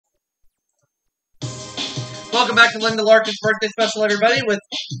Welcome back to Linda Larkin's birthday special, everybody, with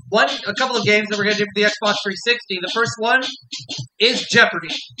a couple of games that we're going to do for the Xbox 360. The first one is Jeopardy!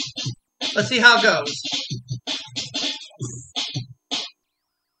 Let's see how it goes.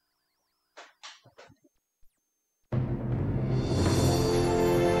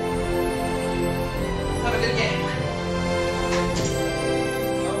 Have a good game.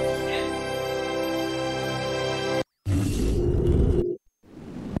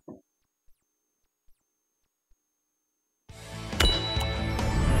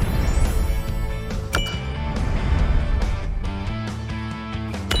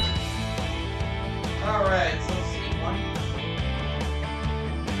 Alright, so let's see.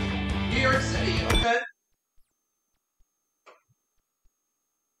 New York City, okay.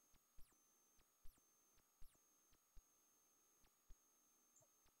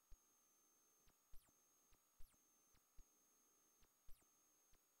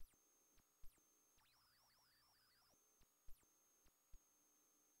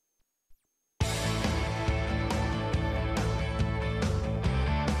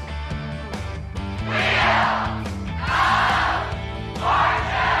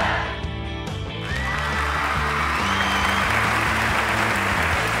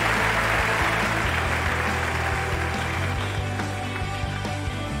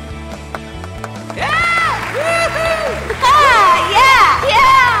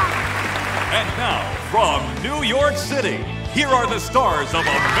 And now, from New York City, here are the stars of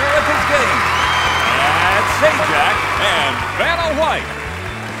America's Game. That's Sajak and Vanna White.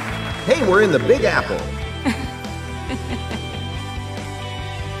 Hey, we're in the Big Apple.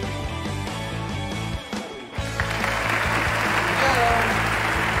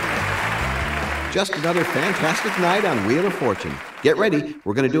 Just another fantastic night on Wheel of Fortune. Get ready,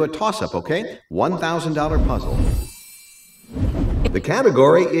 we're going to do a toss-up, okay? $1,000 puzzle. The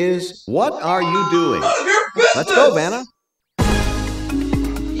category is, what are you doing? None of your business! Let's go, Vanna.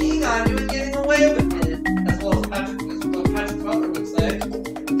 Hang on, you were getting away with it. As well as Patrick Butler would say.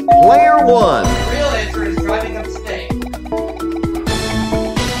 Player one. The real answer is driving upstate.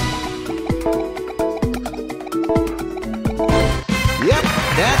 Yep,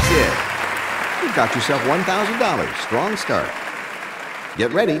 that's it. You got yourself $1,000. Strong start.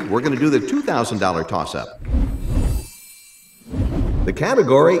 Get ready, we're going to do the $2,000 toss-up. The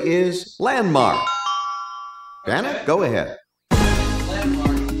category is landmark. Vanna, go ahead.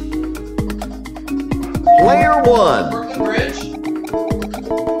 Landmark. Player one. Brooklyn Bridge.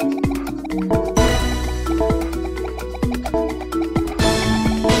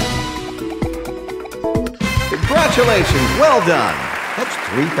 Congratulations, well done. That's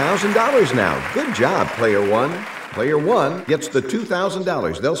 $3,000 now. Good job, player one. Player one gets the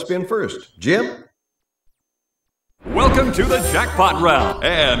 $2,000. They'll spin first. Jim? Welcome to the jackpot round,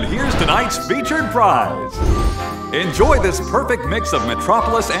 and here's tonight's featured prize. Enjoy this perfect mix of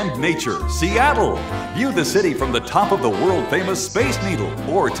metropolis and nature, Seattle. View the city from the top of the world-famous Space Needle,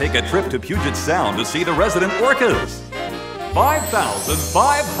 or take a trip to Puget Sound to see the resident orcas.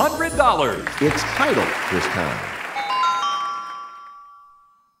 $5,500. It's title this time.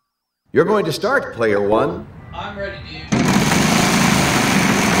 You're going to start, player one. I'm ready, dude.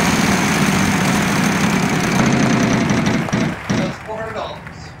 That's $400.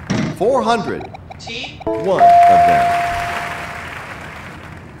 400. T? One of them.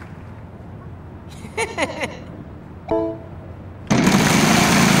 You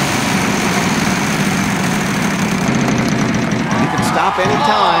can stop any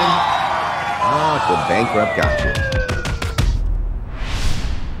time. Ah, the bankrupt got you.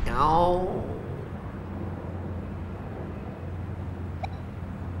 No.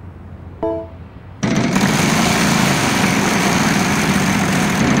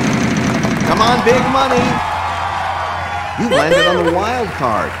 Come on, big money. You landed on the wild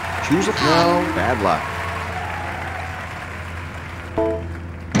card. Choose it. No, bad luck.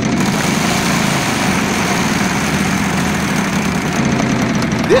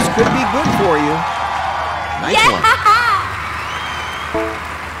 This could be good for you. Nice one.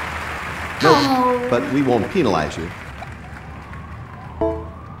 Nope, but we won't penalize you.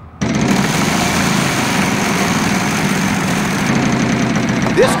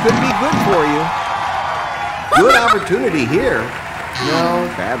 This could be good for you. Good opportunity here. No,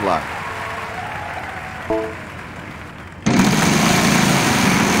 bad luck.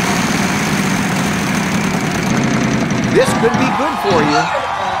 This could be good for you.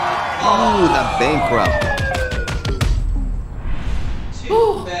 Ooh, the bankrupt.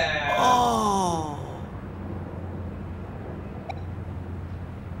 Too bad. Oh.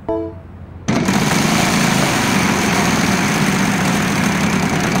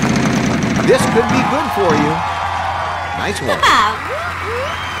 This could be good for you. Nice one.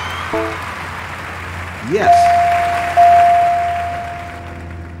 Yes.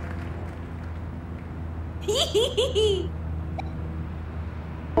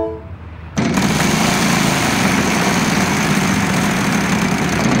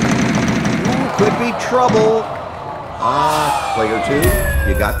 Could be trouble. Player 2,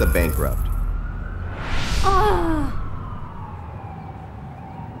 you got the bankrupt.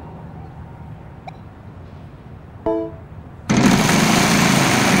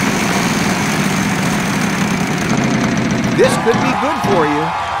 This could be good for you.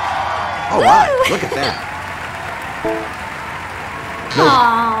 All right, look at that. No,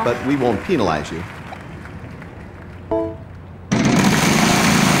 but we won't penalize you.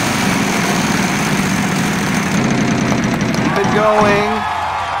 Keep it going.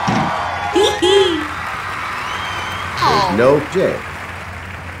 There's no J.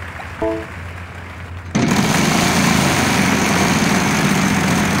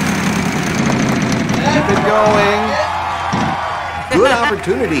 Keep it going. Good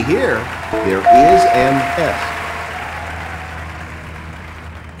opportunity here. There is an S.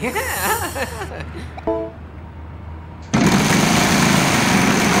 Keep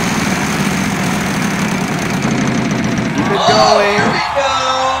it going.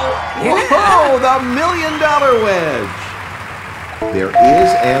 Here we go. Whoa, the $1 million wedge. There is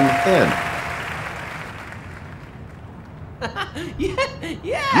an N.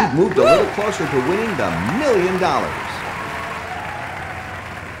 You've moved a little closer to winning the $1 million.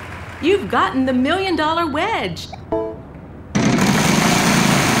 You've gotten the $1 million wedge.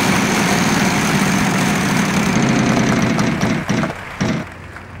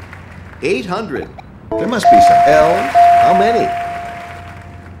 $800. There must be some L's. How many?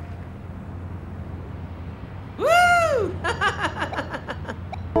 Woo!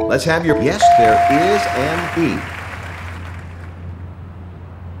 Let's have your... Yes, there is an E.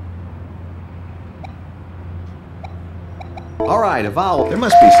 All right, a vowel. There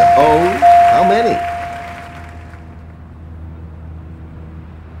must be some O's. How many?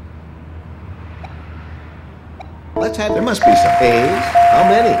 Let's have... There must be some A's. How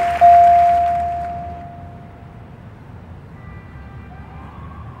many?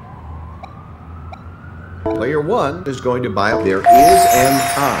 Player 1 is going to buy up. There is an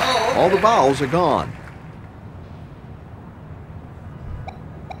I. All the vowels are gone.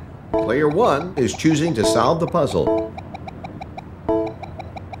 Player 1 is choosing to solve the puzzle.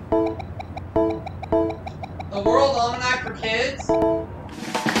 The World Almanac for Kids?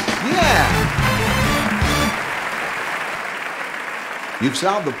 Yeah! You've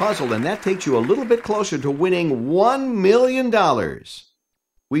solved the puzzle, and that takes you a little bit closer to winning $1 million.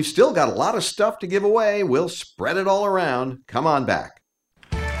 We've still got a lot of stuff to give away. We'll spread it all around. Come on back.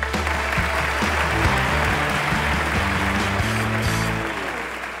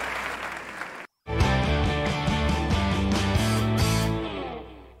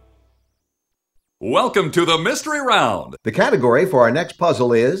 Welcome to the Mystery Round. The category for our next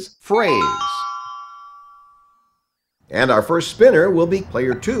puzzle is phrase. And our first spinner will be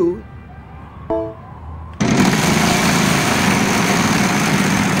player 2.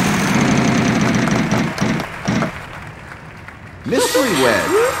 Mystery wedge.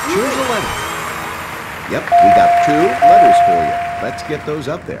 Choose a letter. Yep, we got 2 letters for you. Let's get those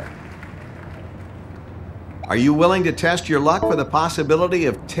up there. Are you willing to test your luck for the possibility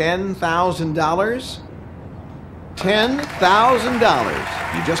of $10,000?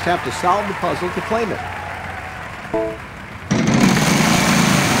 $10,000. You just have to solve the puzzle to claim it.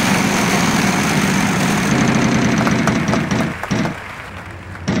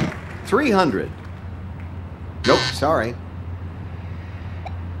 $300. Nope, sorry.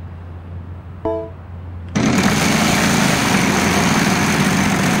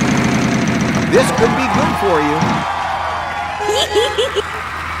 This could be good for you.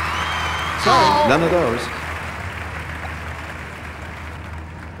 Sorry, none of those.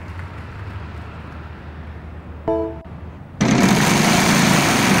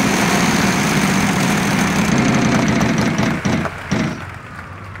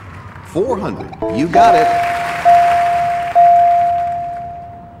 $400. You got it.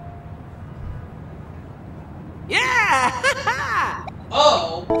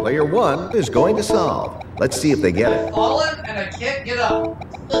 Oh. Player 1 is going to solve. Let's see if they get it. I've fallen and I can't get up.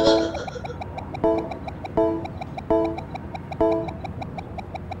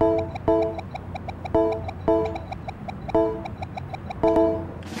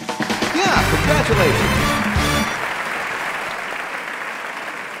 Yeah, congratulations.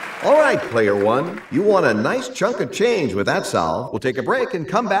 All right, Player One. You won a nice chunk of change with that solve. We'll take a break and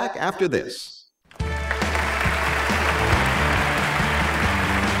come back after this.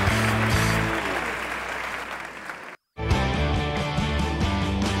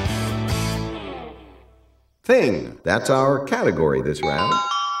 Thing. That's our category this round.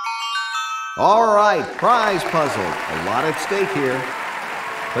 All right, prize puzzle. A lot at stake here.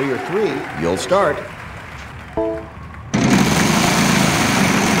 Player three, you'll start.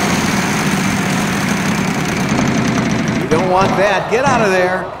 You don't want that. Get out of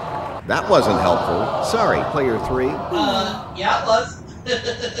there. That wasn't helpful. Sorry, player three. Yeah, it was.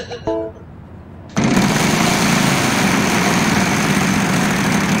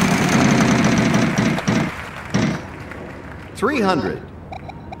 300.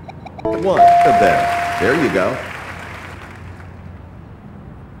 One of them. There you go.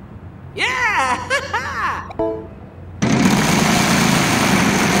 Yeah!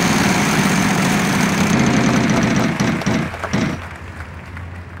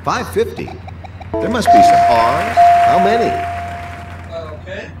 550. There must be some R's. How many?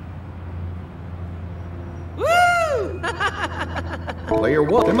 Okay. Woo! Player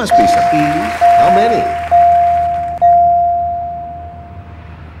one. There must be some E's. How many?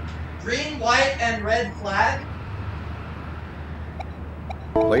 Green, white, and red flag.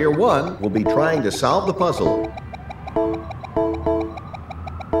 Player one will be trying to solve the puzzle.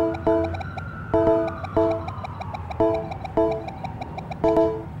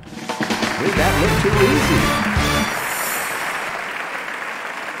 Made that look too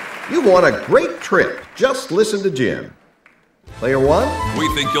easy. You won a great trip. Just listen to Jim. Player one? We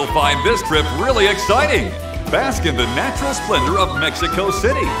think you'll find this trip really exciting. Bask in the natural splendor of Mexico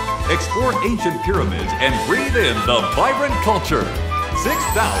City. Explore ancient pyramids and breathe in the vibrant culture.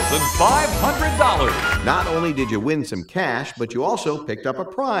 $6,500. Not only did you win some cash, but you also picked up a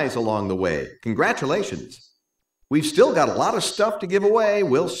prize along the way. Congratulations. We've still got a lot of stuff to give away.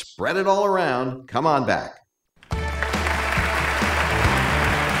 We'll spread it all around. Come on back.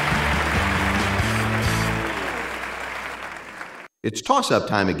 It's toss-up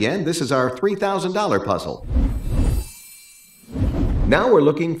time again. This is our $3,000 puzzle. Now we're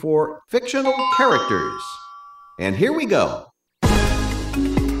looking for fictional characters. And here we go.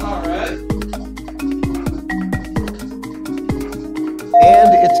 All right.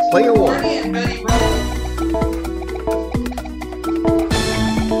 And it's player one. Barney and Betty Rose.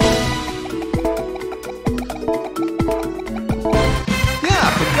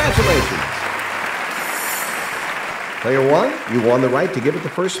 Yeah, congratulations. Player one, you won the right to give it the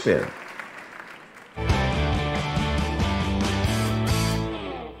first spin.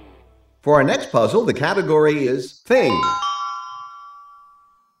 For our next puzzle, the category is Thing.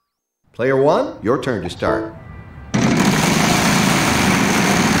 Player one, your turn to start.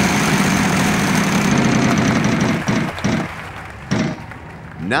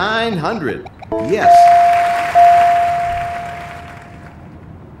 $900. Yes.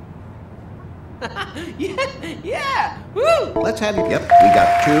 Yeah! Woo! Let's have you. Yep, we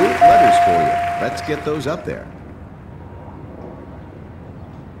got 2 letters for you. Let's get those up there.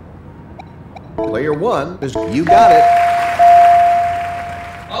 Player one, you got it.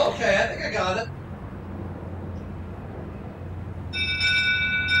 Okay, I think I got it.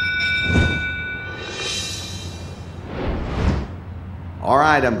 All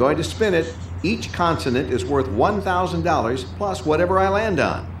right, I'm going to spin it. Each consonant is worth $1,000 plus whatever I land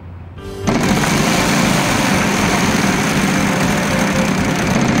on.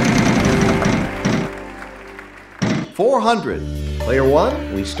 $400. Player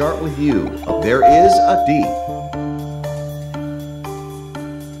one, we start with you. There is a D.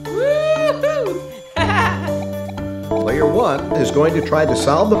 Woo-hoo! Player one is going to try to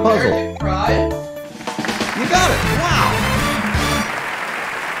solve the puzzle. American Pride. You got it. Wow.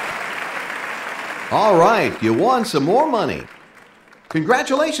 All right, you won some more money.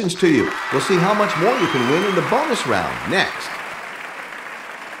 Congratulations to you. We'll see how much more you can win in the bonus round next.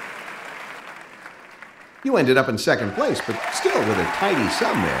 You ended up in second place, but still with a tidy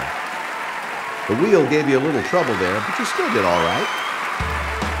sum there. The wheel gave you a little trouble there, but you still did all right.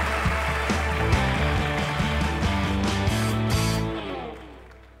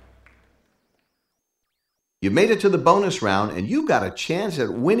 You made it to the bonus round, and you got a chance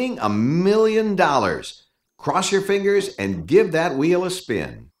at winning $1 million. Cross your fingers and give that wheel a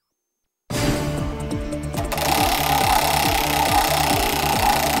spin.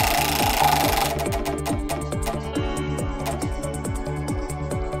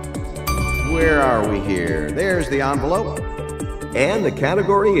 Where are we here? There's the envelope. And the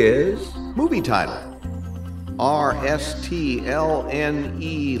category is movie title. R-S-T-L-N-E.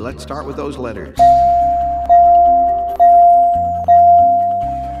 Let's start with those letters.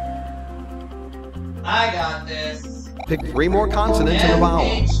 I got this. Pick 3 more consonants and a vowel.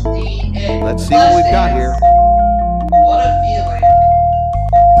 M-H-D-A. Let's see what we've got here. What a feeling.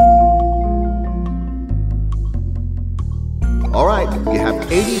 All right, you have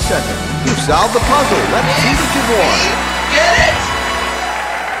 80 seconds. You've solved the puzzle. Let's see what you've won. Get it!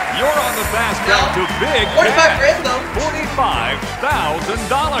 You're on the fast track to big 45 cash. grand though.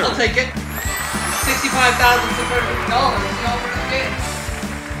 $45,000. I'll take it. $65,650. All for the game.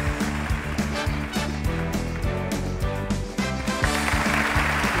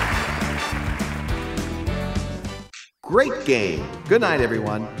 Great game. Good night,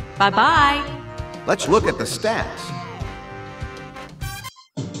 everyone. Bye-bye. Let's look at the stats.